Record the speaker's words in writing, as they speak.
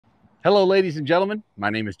Hello, ladies and gentlemen. My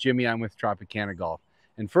name is Jimmy. I'm with Tropicana Golf.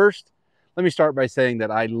 And first, let me start by saying that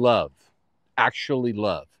I actually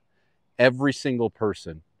love, every single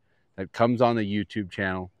person that comes on the YouTube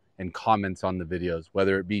channel and comments on the videos,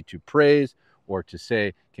 whether it be to praise or to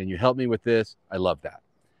say, can you help me with this? I love that.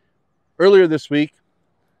 Earlier this week,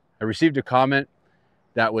 I received a comment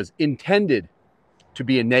that was intended to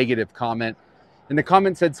be a negative comment. And the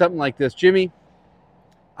comment said something like this: Jimmy,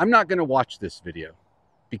 I'm not going to watch this video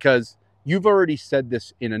because you've already said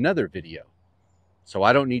this in another video, so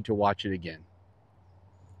I don't need to watch it again.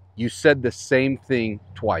 You said the same thing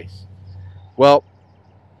twice. Well,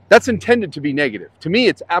 that's intended to be negative. To me,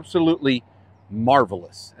 it's absolutely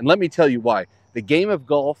marvelous. And let me tell you why. The game of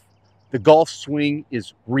golf, the golf swing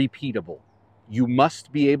is repeatable. You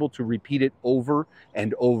must be able to repeat it over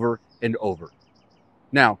and over and over.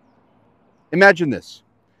 Now, imagine this.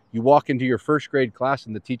 You walk into your first grade class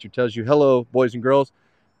and the teacher tells you, hello, boys and girls,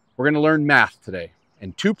 we're going to learn math today.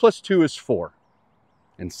 And 2 + 2 is 4,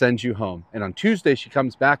 and sends you home. And on Tuesday, she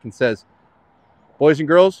comes back and says, boys and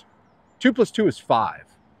girls, 2 + 2 is 5.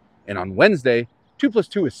 And on Wednesday, 2 +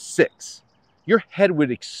 2 is 6. Your head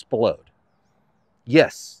would explode.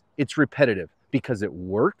 Yes, it's repetitive because it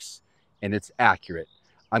works and it's accurate.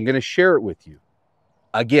 I'm going to share it with you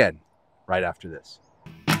again right after this.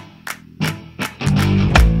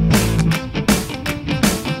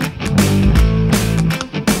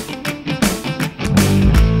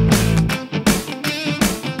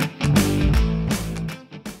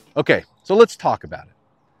 Okay, so let's talk about it.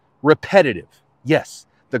 Repetitive. Yes,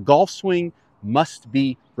 the golf swing must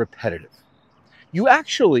be repetitive. You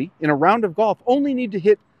actually, in a round of golf, only need to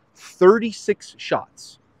hit 36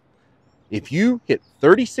 shots. If you hit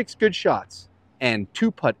 36 good shots and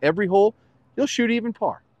 2-putt every hole, you'll shoot even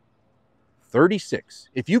par. 36.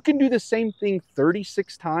 If you can do the same thing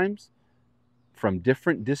 36 times from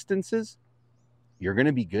different distances, you're going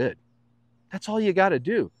to be good. That's all you got to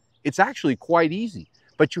do. It's actually quite easy.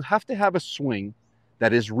 But you have to have a swing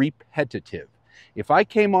that is repetitive. If I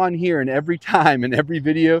came on here and every time in every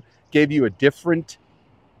video gave you a different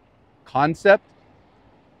concept,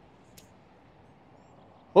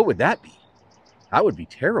 what would that be? That would be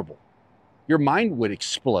terrible. Your mind would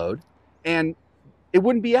explode and it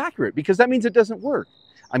wouldn't be accurate because that means it doesn't work.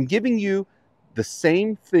 I'm giving you the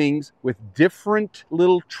same things with different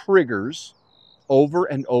little triggers over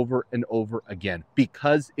and over and over again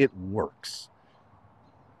because it works.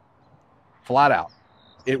 Flat out,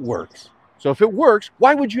 it works. So if it works,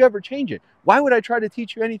 why would you ever change it? Why would I try to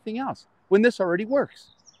teach you anything else when this already works?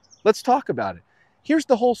 Let's talk about it. Here's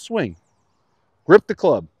the whole swing. Grip the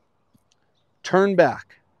club, turn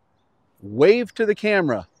back, wave to the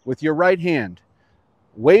camera with your right hand,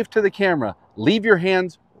 wave to the camera, leave your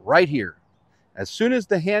hands right here. As soon as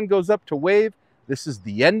the hand goes up to wave, this is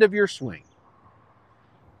the end of your swing.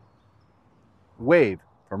 Wave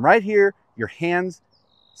from right here, your hands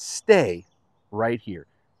stay right here.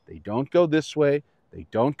 They don't go this way, they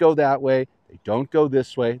don't go that way, they don't go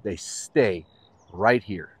this way, they stay right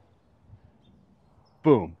here.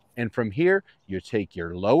 Boom. And from here, you take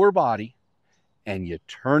your lower body and you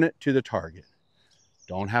turn it to the target.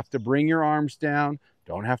 Don't have to bring your arms down,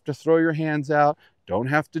 don't have to throw your hands out, don't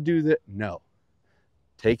have to do that. No.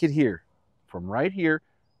 Take it here. From right here,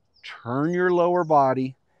 turn your lower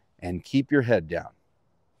body and keep your head down.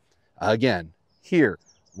 Again, here,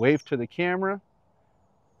 wave to the camera,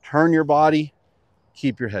 turn your body,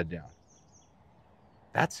 keep your head down.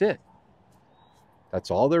 That's it. That's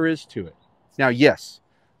all there is to it. Now, yes,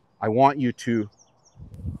 I want you to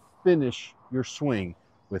finish your swing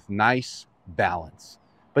with nice balance,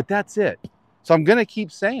 but that's it. So I'm going to keep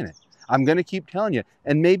saying it. I'm going to keep telling you,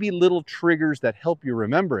 and maybe little triggers that help you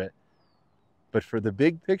remember it. But for the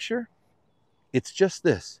big picture, it's just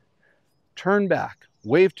this. Turn back,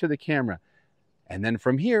 wave to the camera. And then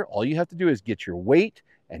from here, all you have to do is get your weight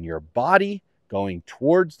and your body going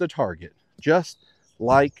towards the target, just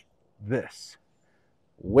like this.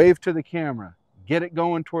 Wave to the camera, get it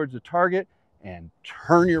going towards the target, and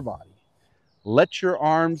turn your body. Let your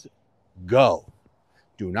arms go.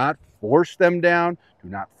 Do not force them down. Do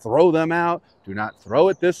not throw them out. Do not throw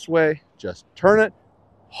it this way. Just turn it,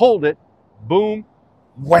 hold it, boom,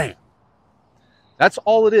 wham. That's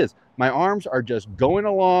all it is. My arms are just going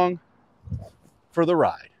along for the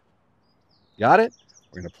ride. Got it?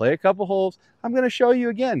 We're going to play a couple holes. I'm going to show you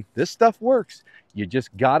again. This stuff works. You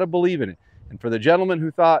just got to believe in it. And for the gentleman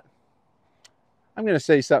who thought, I'm going to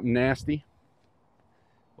say something nasty,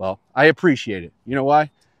 well, I appreciate it. You know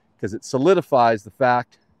why? Because it solidifies the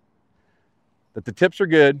fact that the tips are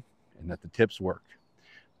good and that the tips work.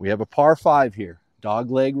 We have a par 5 here,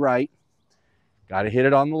 dog leg right. Got to hit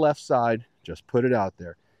it on the left side. Just put it out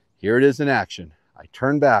there. Here it is in action. I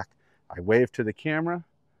turn back. I wave to the camera.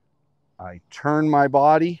 I turn my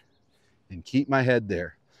body and keep my head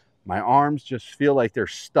there. My arms just feel like they're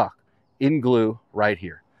stuck in glue right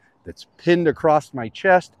here. That's pinned across my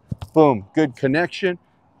chest. Boom, good connection.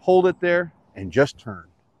 Hold it there and just turn.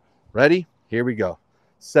 Ready? Here we go.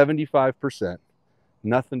 75%.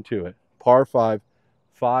 Nothing to it. Par 5,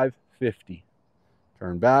 550.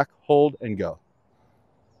 Turn back, hold, and go.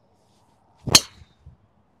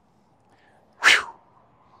 Whew.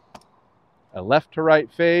 A left to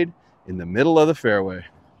right fade in the middle of the fairway.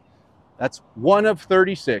 That's 1 of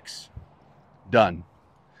 36. Done.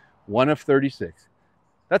 1 of 36.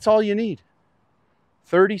 That's all you need.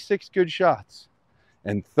 36 good shots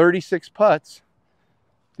and 36 putts.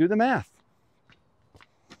 Do the math.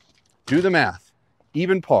 Do the math.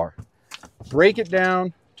 Even par. Break it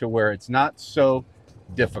down to where it's not so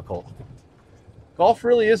difficult. Golf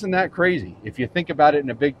really isn't that crazy if you think about it in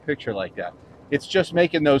a big picture like that. It's just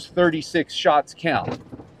making those 36 shots count.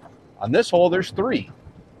 On this hole, there's 3.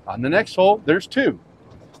 On the next hole, there's 2.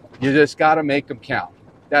 You just got to make them count.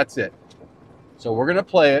 That's it. So we're going to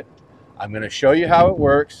play it. I'm going to show you how it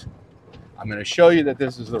works. I'm going to show you that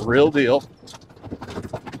this is the real deal.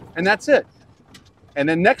 And that's it. And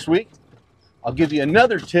then next week, I'll give you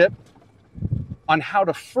another tip on how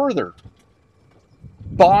to further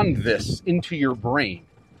bond this into your brain.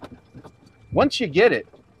 Once you get it,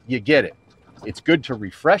 you get it. It's good to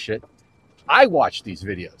refresh it. I watch these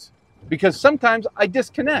videos because sometimes I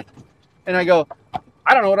disconnect and I go,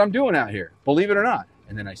 I don't know what I'm doing out here, believe it or not.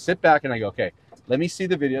 And then I sit back and I go, okay, let me see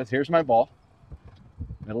the videos. Here's my ball,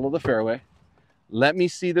 middle of the fairway. Let me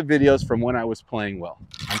see the videos from when I was playing well.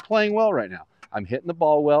 I'm playing well right now. I'm hitting the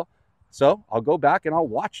ball well. So I'll go back and I'll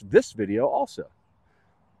watch this video also.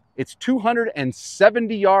 It's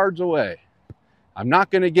 270 yards away. I'm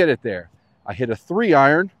not going to get it there. I hit a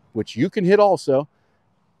 3-iron, which you can hit also,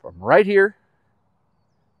 from right here,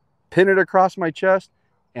 pin it across my chest,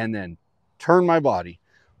 and then turn my body.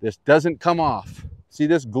 This doesn't come off. See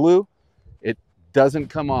this glue? It doesn't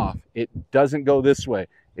come off. It doesn't go this way.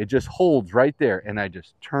 It just holds right there, and I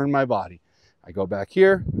just turn my body. I go back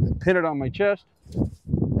here, pin it on my chest,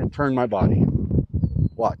 and turn my body.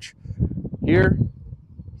 Watch. Here,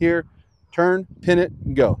 here, turn, pin it,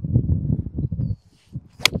 and go.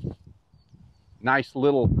 Nice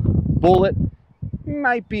little bullet.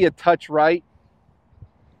 Might be a touch right.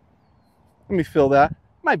 Let me feel that.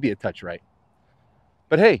 Might be a touch right.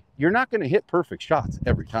 But hey, you're not going to hit perfect shots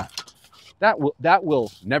every time. That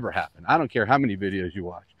will never happen. I don't care how many videos you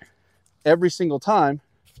watch. Every single time,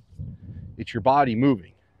 it's your body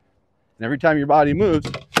moving. And every time your body moves,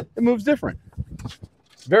 it moves different.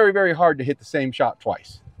 It's very, very hard to hit the same shot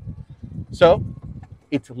twice. So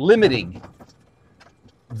it's limiting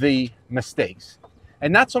the mistakes.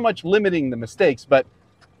 And not so much limiting the mistakes, but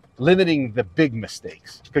limiting the big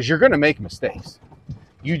mistakes. Because you're going to make mistakes.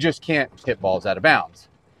 You just can't hit balls out of bounds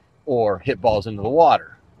or hit balls into the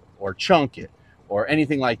water or chunk it or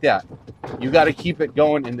anything like that. You got to keep it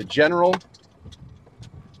going in the general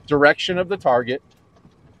direction of the target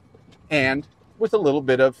and with a little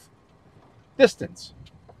bit of distance.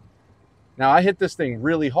 Now, I hit this thing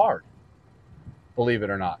really hard, believe it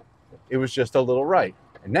or not. It was just a little right.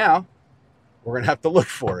 And now we're going to have to look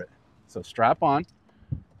for it. So strap on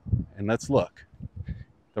and let's look.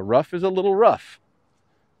 The rough is a little rough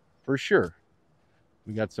for sure.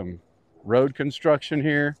 We got some road construction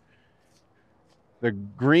here. The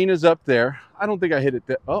green is up there. I don't think I hit it.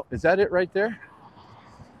 Oh, is that it right there?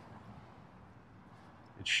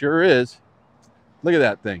 It sure is. Look at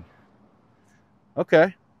that thing.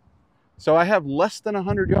 Okay. So I have less than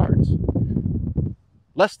 100 yards.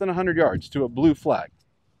 Less than 100 yards to a blue flag.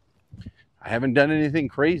 I haven't done anything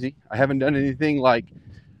crazy. I haven't done anything like,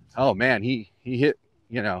 oh man, he hit,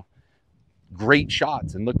 you know, great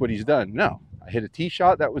shots and look what he's done. No, I hit a tee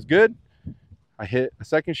shot that was good. I hit a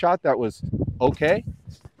second shot that was okay.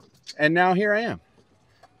 And now here I am.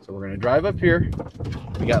 So we're going to drive up here.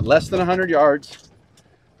 We got less than 100 yards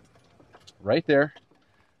right there.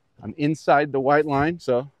 I'm inside the white line,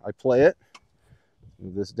 so I play it.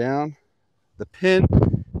 Move this down. The pin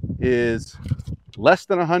is less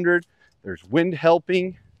than 100. There's wind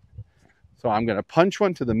helping. So I'm going to punch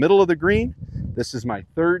one to the middle of the green. This is my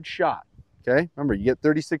third shot. Okay, remember, you get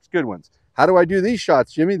 36 good ones. How do I do these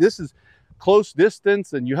shots, Jimmy? This is close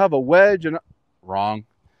distance and you have a wedge and wrong.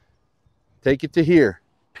 Take it to here.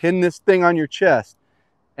 Pin this thing on your chest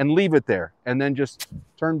and leave it there. And then just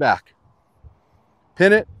turn back.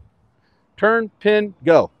 Pin it. Turn, pin,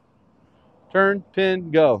 go. Turn, pin,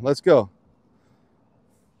 go. Let's go.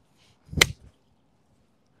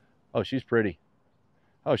 Oh, she's pretty.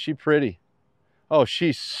 Oh, she's pretty. Oh,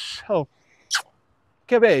 she's so...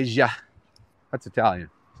 Che bella. That's Italian.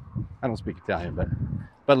 I don't speak Italian,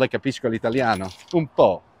 but le capisco l'italiano. Un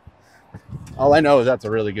po'. All I know is that's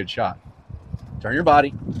a really good shot. Turn your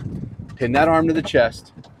body, pin that arm to the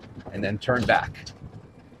chest, and then turn back.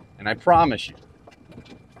 And I promise you,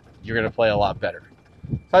 you're going to play a lot better.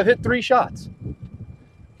 So I've hit 3 shots.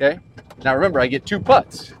 Okay? Now remember, I get 2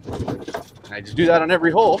 putts. And I just do that on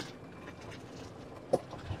every hole,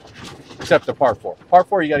 except the par 4. Par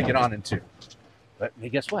 4, you got to get on in 2. But hey,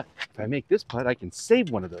 guess what? If I make this putt, I can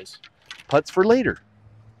save one of those putts for later.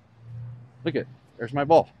 Look at, there's my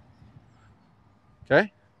ball.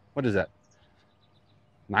 Okay? What is that?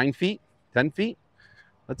 9 feet? 10 feet?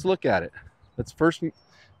 Let's look at it. Let's first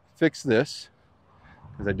fix this,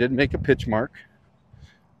 because I did make a pitch mark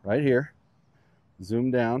right here.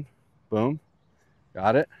 Zoom down. Boom.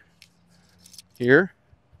 Got it. Here.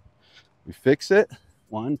 We fix it.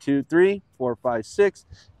 1, 2, 3, 4, 5, 6.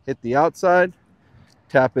 Hit the outside.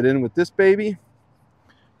 Tap it in with this baby.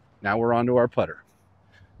 Now we're on to our putter.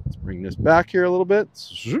 Let's bring this back here a little bit.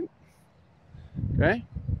 Okay.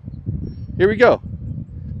 Here we go.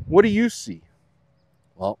 What do you see?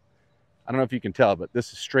 Well, I don't know if you can tell, but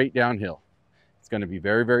this is straight downhill. It's going to be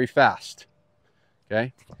very, very fast.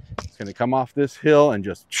 Okay. It's going to come off this hill and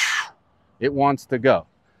just, it wants to go.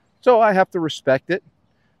 So I have to respect it.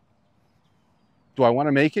 Do I want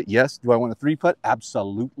to make it? Yes. Do I want a 3-putt?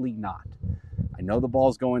 Absolutely not. I know the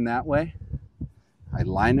ball's going that way. I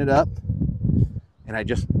line it up and I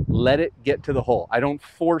just let it get to the hole. I don't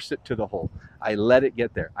force it to the hole. I let it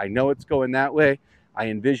get there. I know it's going that way. I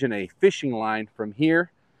envision a fishing line from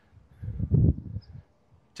here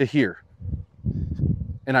to here.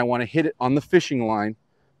 And I want to hit it on the fishing line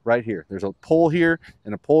right here. There's a pole here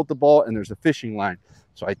and a pole at the ball, and there's a fishing line.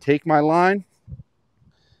 So I take my line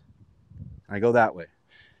and I go that way.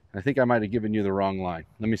 And I think I might have given you the wrong line.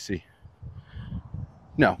 Let me see.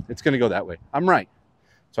 No, it's going to go that way. I'm right.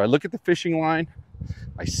 So I look at the fishing line.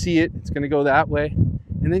 I see it. It's going to go that way.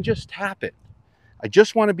 And then just tap it. I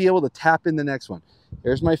just want to be able to tap in the next one.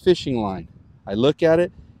 There's my fishing line. I look at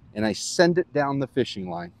it and I send it down the fishing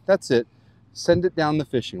line. That's it. Send it down the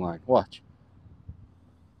fishing line. Watch.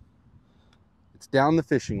 It's down the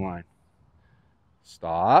fishing line.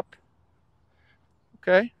 Stop.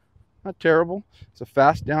 Okay. Not terrible. It's a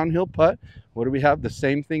fast downhill putt. What do we have? The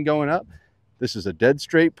same thing going up. This is a dead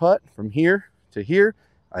straight putt from here to here.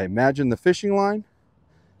 I imagine the fishing line.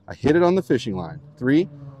 I hit it on the fishing line. 3,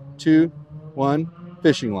 2, 1,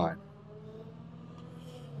 fishing line.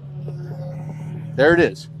 There it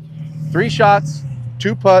is. 3 shots,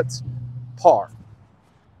 2 putts, par.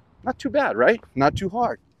 Not too bad, right? Not too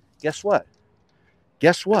hard. Guess what?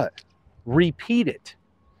 Guess what? Repeat it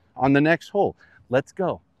on the next hole. Let's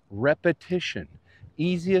go. Repetition.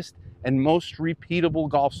 Easiest and most repeatable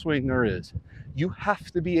golf swing there is. You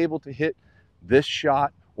have to be able to hit this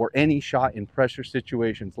shot or any shot in pressure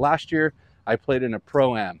situations. Last year, I played in a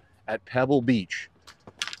Pro-Am at Pebble Beach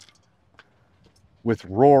with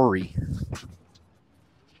Rory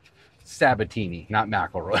Sabatini, not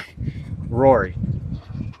McIlroy. Rory.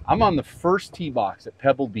 I'm on the first tee box at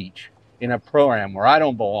Pebble Beach in a Pro-Am where I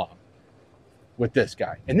don't belong with this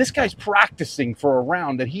guy. And this guy's practicing for a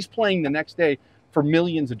round that he's playing the next day for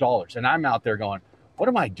millions of dollars. And I'm out there going, what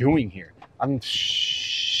am I doing here? I'm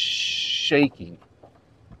shaking.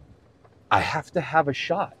 I have to have a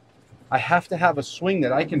shot. I have to have a swing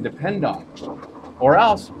that I can depend on. Or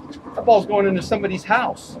else, that ball's going into somebody's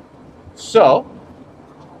house. So,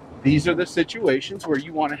 these are the situations where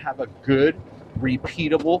you want to have a good,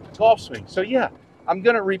 repeatable golf swing. So yeah, I'm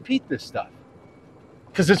going to repeat this stuff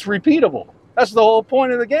because it's repeatable. That's the whole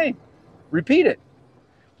point of the game. Repeat it.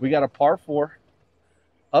 We got a par 4,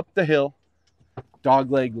 up the hill,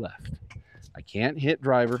 dog leg left. I can't hit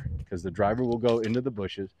driver because the driver will go into the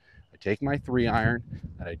bushes. I take my 3-iron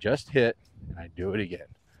that I just hit and I do it again.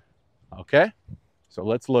 Okay? So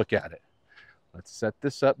let's look at it. Let's set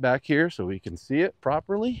this up back here so we can see it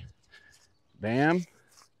properly. Bam.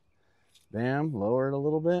 Bam. Lower it a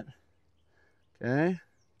little bit. Okay.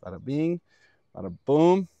 Bada bing. Bada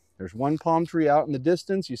boom. There's one palm tree out in the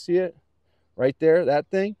distance. You see it? Right there, that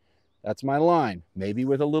thing. That's my line. Maybe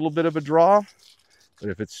with a little bit of a draw, but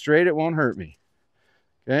if it's straight, it won't hurt me.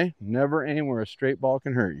 Okay? Never aim where a straight ball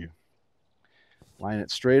can hurt you. Line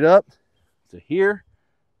it straight up to here.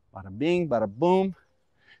 Bada bing, bada boom.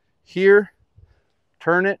 Here.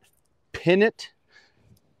 Turn it. Pin it.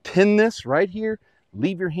 Pin this right here.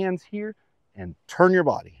 Leave your hands here and turn your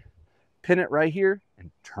body. Pin it right here and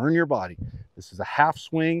turn your body. This is a half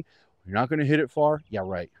swing. You're not going to hit it far. Yeah,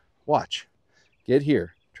 right. Watch. Get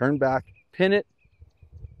here. turn back, pin it,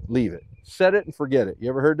 leave it. Set it and forget it. You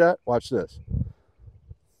ever heard that? Watch this.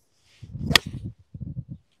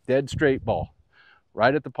 Dead straight ball,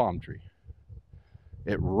 right at the palm tree.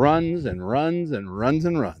 It runs and runs and runs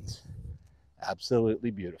and runs. Absolutely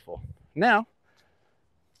beautiful. Now,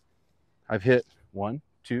 I've hit 1,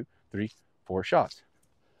 2, 3, 4 shots.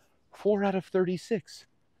 4 out of 36.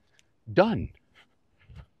 Done.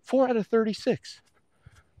 4 out of 36.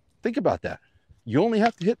 Think about that. You only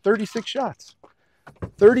have to hit 36 shots.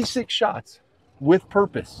 36 shots with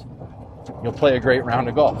purpose. You'll play a great round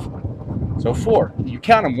of golf. So 4. You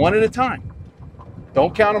count them one at a time.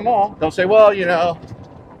 Don't count them all. Don't say, well, you know,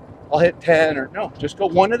 I'll hit 10 or no. Just go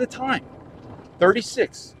one at a time.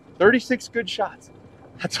 36. 36 good shots.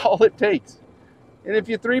 That's all it takes. And if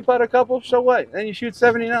you 3-putt a couple, so what? Then you shoot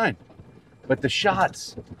 79. But the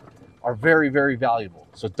shots are very, very valuable.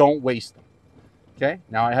 So don't waste them. Okay,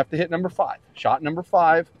 now I have to hit number 5. Shot number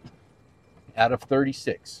 5 out of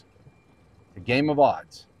 36. The game of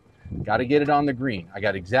odds. Got to get it on the green. I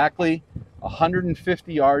got exactly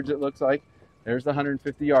 150 yards, it looks like. There's the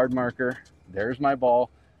 150-yard marker. There's my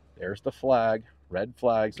ball. There's the flag, red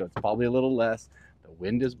flag, so it's probably a little less. The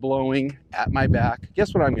wind is blowing at my back.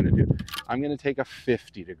 Guess what I'm going to do? I'm going to take a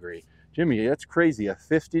 50 degree. Jimmy, that's crazy. A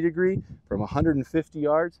 50 degree from 150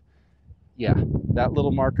 yards? Yeah, that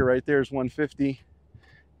little marker right there is 150.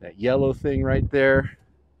 That yellow thing right there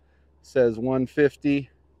says 150.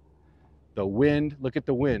 The wind, look at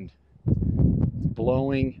the wind. It's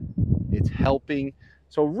blowing, it's helping.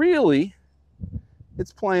 So really,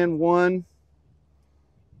 it's playing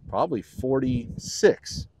probably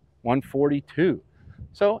 46, 142.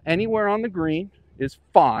 So anywhere on the green is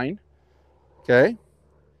fine, okay?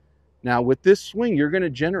 Now with this swing, you're gonna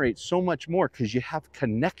generate so much more because you have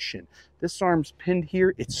connection. This arm's pinned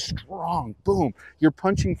here, it's strong, boom. You're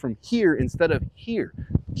punching from here instead of here.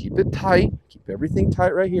 Keep it tight, keep everything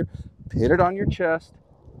tight right here. Pin it on your chest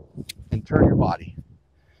and turn your body,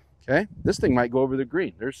 okay? This thing might go over the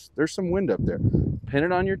green. There's some wind up there. Pin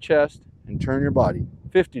it on your chest and turn your body.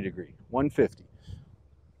 50 degree, 150.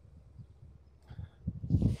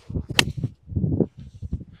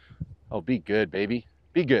 Oh, be good, baby.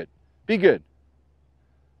 Be good. Be good.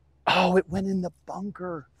 Oh, it went in the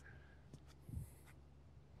bunker.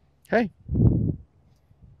 Hey.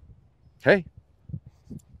 Hey.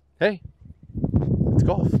 Hey. Let's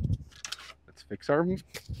golf. Let's fix our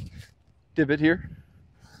divot here.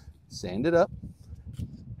 Sand it up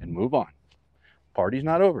and move on. Party's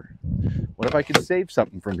not over. What if I could save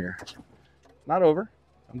something from here? Not over.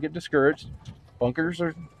 Don't get discouraged. Bunkers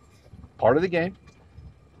are part of the game.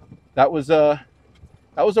 That was a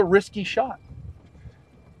risky shot.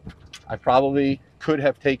 I probably could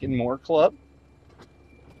have taken more club,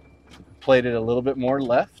 played it a little bit more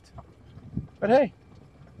left, but hey,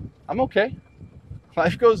 I'm okay.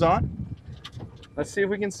 Life goes on. Let's see if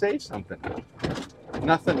we can save something.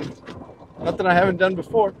 Nothing I haven't done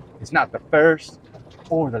before. It's not the first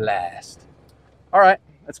or the last. All right,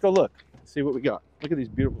 let's go look. See what we got. Look at these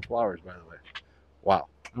beautiful flowers, by the way. Wow,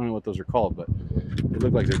 I don't know what those are called, but they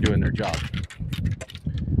look like they're doing their job.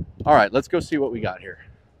 All right, let's go see what we got here.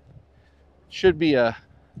 Should be a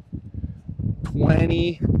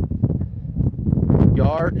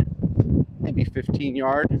 20-yard, maybe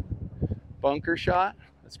 15-yard bunker shot.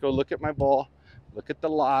 Let's go look at my ball. Look at the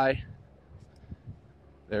lie.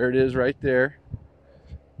 There it is right there.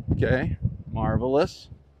 Okay, marvelous.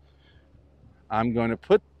 I'm going to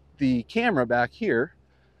put the camera back here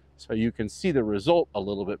so you can see the result a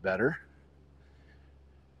little bit better.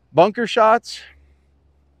 Bunker shots,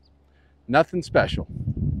 nothing special.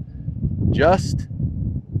 Just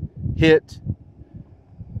hit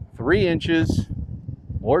 3 inches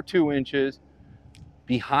or 2 inches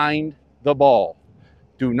behind the ball.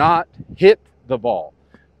 Do not hit the ball.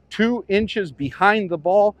 2 inches behind the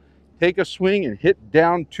ball, take a swing and hit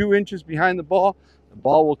down 2 inches behind the ball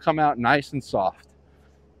will come out nice and soft.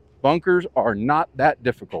 Bunkers are not that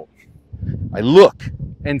difficult. I look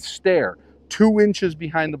and stare 2 inches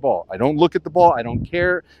behind the ball. I don't look at the ball. I don't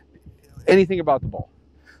care anything about the ball.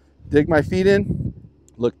 Dig my feet in,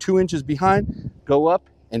 look 2 inches behind, go up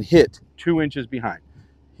and hit 2 inches behind.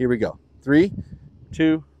 Here we go. 3,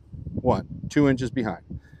 2, 1. 2 inches behind.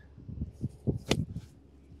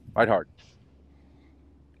 Right hard.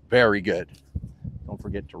 Very good. Don't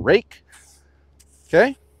forget to rake.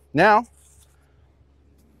 Okay, now,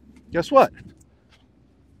 guess what?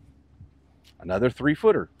 Another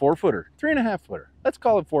 3-footer, 4-footer, 3.5-footer. Let's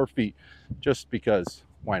call it 4 feet, just because,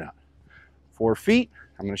 why not? 4 feet.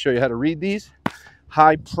 I'm going to show you how to read these.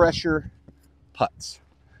 High pressure putts.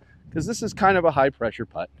 Because this is kind of a high pressure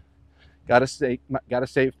putt. Gotta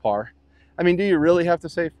save par. I mean, do you really have to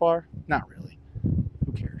save par? Not really.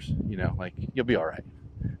 Who cares? You know, like, you'll be all right.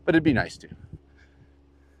 But it'd be nice to.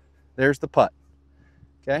 There's the putt.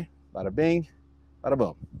 Okay? Bada bing, bada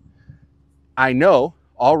boom. I know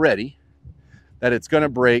already that it's going to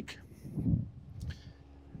break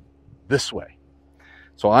this way.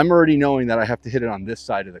 So I'm already knowing that I have to hit it on this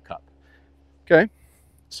side of the cup. Okay?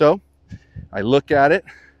 So I look at it.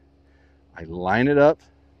 I line it up.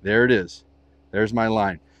 There it is. There's my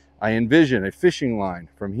line. I envision a fishing line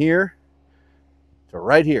from here to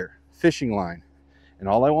right here. Fishing line. And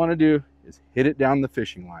all I want to do is hit it down the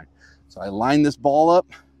fishing line. So I line this ball up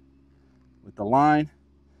with the line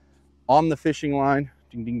on the fishing line.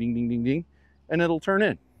 Ding, ding, ding, ding, ding, ding. And it'll turn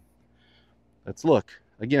in. Let's look.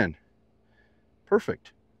 Again.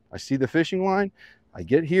 Perfect. I see the fishing line. I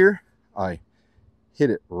get here. I hit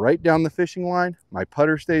it right down the fishing line. My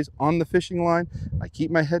putter stays on the fishing line. I keep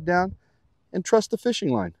my head down and trust the fishing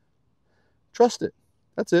line. Trust it.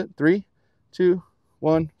 That's it. 3, 2,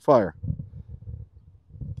 1, fire.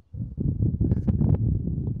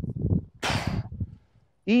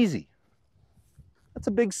 Easy. That's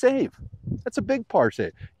a big save. That's a big par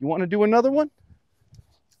save. You want to do another one?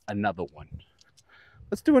 Another one.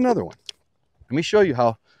 Let's do another one. Let me show you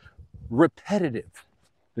how repetitive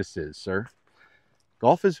this is, sir.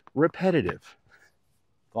 Golf is repetitive.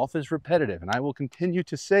 Golf is repetitive, and I will continue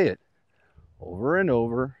to say it over and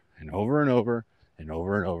over and over and over and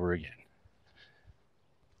over and over again.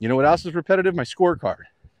 You know what else is repetitive? My scorecard.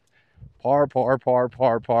 Par, par, par,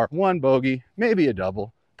 par, par. 1 bogey, maybe a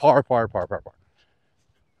double. Par, par, par, par, par.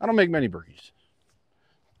 I don't make many birdies.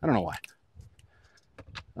 I don't know why.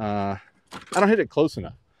 I don't hit it close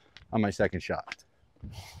enough on my second shot.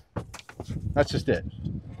 That's just it.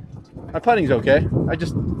 My putting's okay. I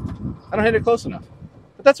don't hit it close enough.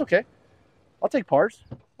 But that's okay. I'll take pars.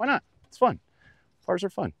 Why not? It's fun. Pars are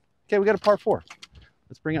fun. Okay, we got a par 4.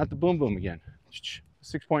 Let's bring out the boom boom again.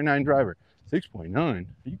 6.9 driver. 6.9? Are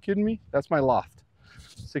you kidding me? That's my loft.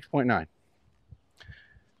 6.9.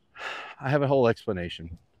 I have a whole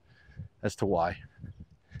explanation as to why.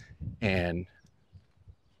 And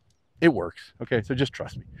it works. Okay, so just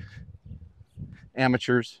trust me.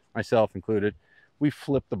 Amateurs, myself included, we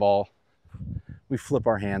flip the ball. We flip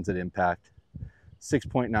our hands at impact.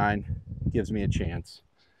 6.9 gives me a chance,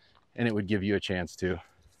 and it would give you a chance too.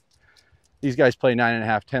 These guys play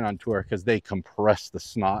 9.5, 10 on tour because they compress the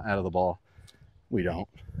snot out of the ball. We don't.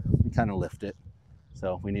 We kind of lift it,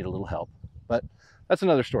 so we need a little help. But that's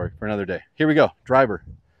another story for another day. Here we go. Driver.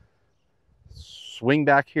 Swing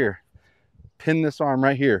back here. Pin this arm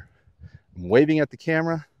right here. I'm waving at the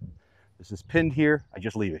camera. This is pinned here. I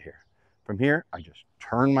just leave it here. From here, I just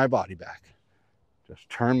turn my body back. Just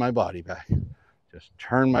turn my body back. Just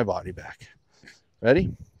turn my body back.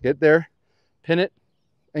 Ready? Get there, pin it,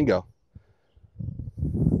 and go.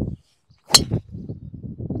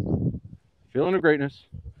 Feeling the greatness.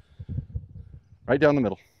 Right down the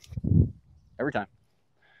middle. Every time.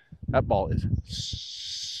 That ball is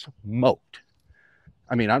smoked.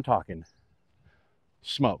 I mean, I'm talking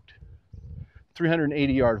smoked.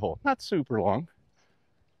 380-yard hole. Not super long.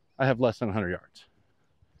 I have less than 100 yards.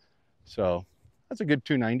 So that's a good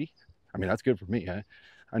 290. I mean, that's good for me.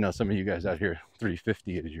 I know some of you guys out here,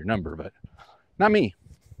 350 is your number, but not me.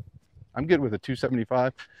 I'm good with a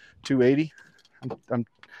 275, 280. I'm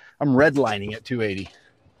redlining at 280.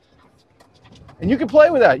 And you can play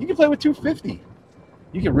with that. You can play with 250.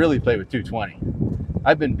 You can really play with 220.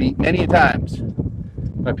 I've been beat many times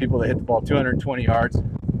by people that hit the ball 220 yards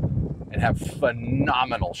and have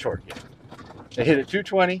phenomenal short game. They hit it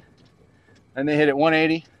 220, and they hit it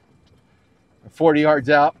 180, 40 yards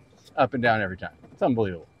out, up and down every time. It's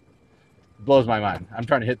unbelievable. It blows my mind. I'm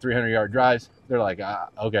trying to hit 300-yard drives. They're like,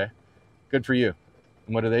 okay, good for you.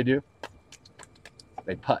 And what do?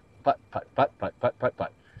 They putt, putt, putt, putt, putt, putt, putt,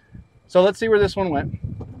 putt. So let's see where this one went.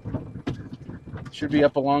 Should be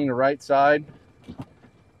up along the right side.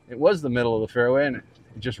 It was the middle of the fairway, and it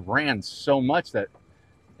just ran so much that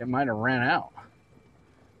it might have ran out.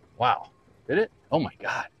 Wow. Did it? Oh my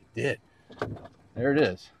God, it did. There it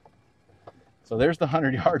is. So there's the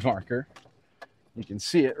 100-yard marker. You can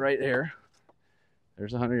see it right there.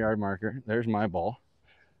 There's the 100-yard marker. There's my ball.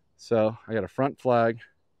 So I got a front flag,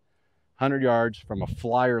 100 yards from a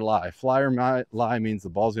flyer lie. Flyer lie means the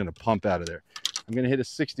ball's going to pump out of there. I'm going to hit a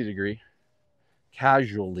 60-degree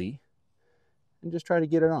casually and just try to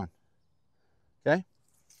get it on. Okay?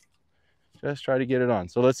 Just try to get it on.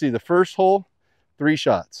 So let's see. The first hole, 3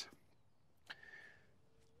 shots.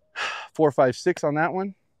 4, 5, 6 on that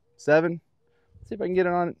one. 7. Let's see if I can get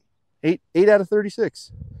it on 8 out of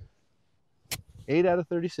 36. 8 out of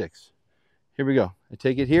 36. Here we go. I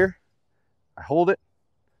take it here, I hold it,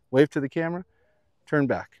 wave to the camera, turn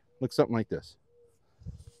back. Looks something like this.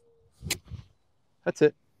 That's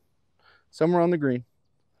it. Somewhere on the green.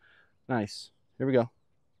 Nice. Here we go.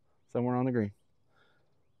 Somewhere on the green.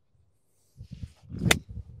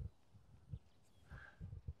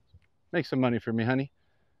 Make some money for me, honey.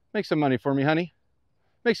 Make some money for me, honey.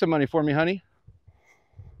 Make some money for me, honey.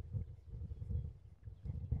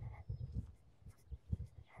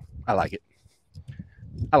 I like it.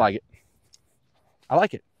 I like it. I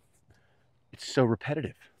like it. It's so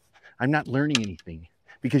repetitive. I'm not learning anything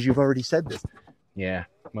because you've already said this. Yeah,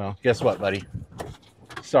 well, guess what, buddy?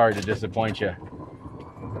 Sorry to disappoint you.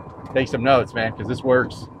 Take some notes, man, because this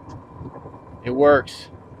works. It works.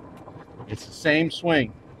 It's the same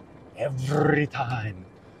swing every time.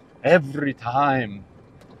 Every time.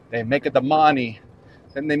 They make it the money,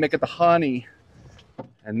 then they make it the honey,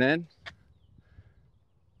 and then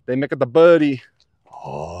they make it the birdie.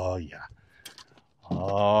 Oh, yeah.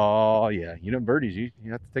 Oh, yeah. You know, birdies, you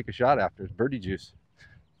have to take a shot after. It's birdie juice.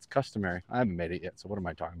 It's customary. I haven't made it yet, so what am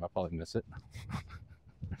I talking about? Probably miss it.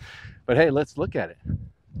 But hey, let's look at it.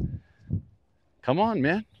 Come on,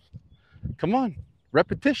 man. Come on.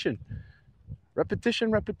 Repetition.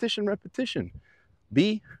 Repetition, repetition, repetition.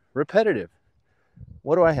 Be repetitive.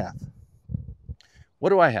 What do I have? What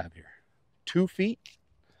do I have here? 2 feet?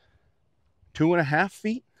 2.5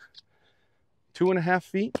 feet? 2.5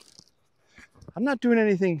 feet? I'm not doing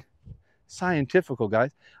anything scientifical,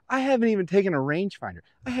 guys. I haven't even taken a rangefinder.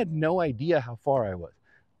 I had no idea how far I was.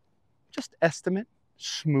 Just estimate,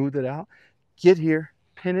 smooth it out, get here,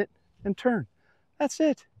 pin it, and turn. That's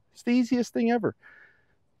it. It's the easiest thing ever.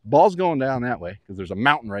 Ball's going down that way because there's a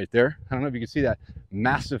mountain right there. I don't know if you can see that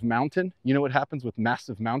massive mountain. You know what happens with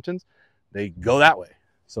massive mountains? They go that way.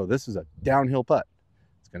 So this is a downhill putt.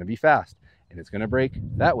 It's going to be fast and it's going to break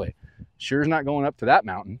that way. Sure is not going up to that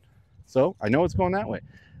mountain. So I know it's going that way.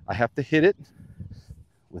 I have to hit it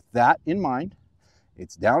with that in mind.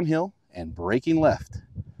 It's downhill and breaking left.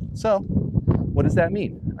 So what does that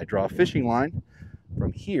mean? I draw a fishing line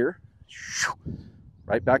from here,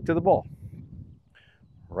 right back to the ball.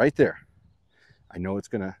 Right there. I know it's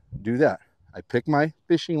going to do that. I pick my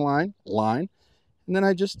fishing line, and then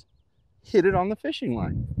I just hit it on the fishing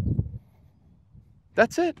line.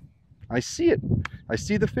 That's it. I see it. I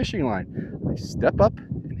see the fishing line. I step up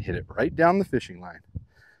and hit it right down the fishing line.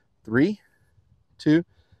 3, 2,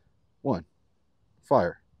 1.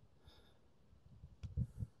 Fire.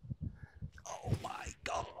 Oh my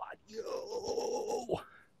God. Yo.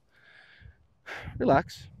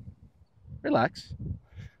 Relax. Relax.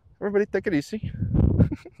 Everybody take it easy.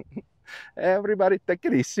 Everybody take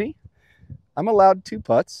it easy. I'm allowed 2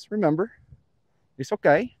 putts, remember. It's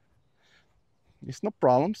okay. It's no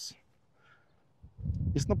problems.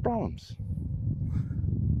 It's no problems.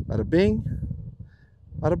 Bada bing,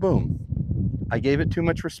 bada boom. I gave it too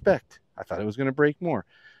much respect. I thought it was going to break more.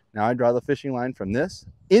 Now I draw the fishing line from this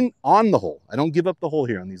on the hole. I don't give up the hole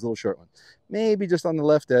here on these little short ones. Maybe just on the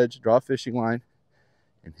left edge, draw a fishing line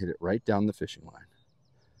and hit it right down the fishing line.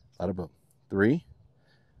 Bada boom. 3,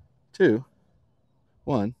 2,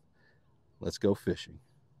 1. Let's go fishing.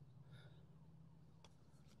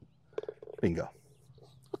 Bingo.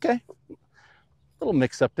 Okay. Little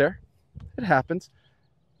mix up there. It happens.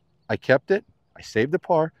 I kept it. I saved the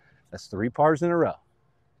par. That's 3 pars in a row.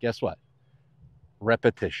 Guess what?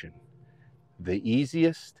 Repetition. The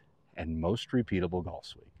easiest and most repeatable golf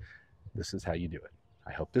swing. This is how you do it.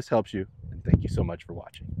 I hope this helps you, and thank you so much for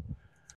watching.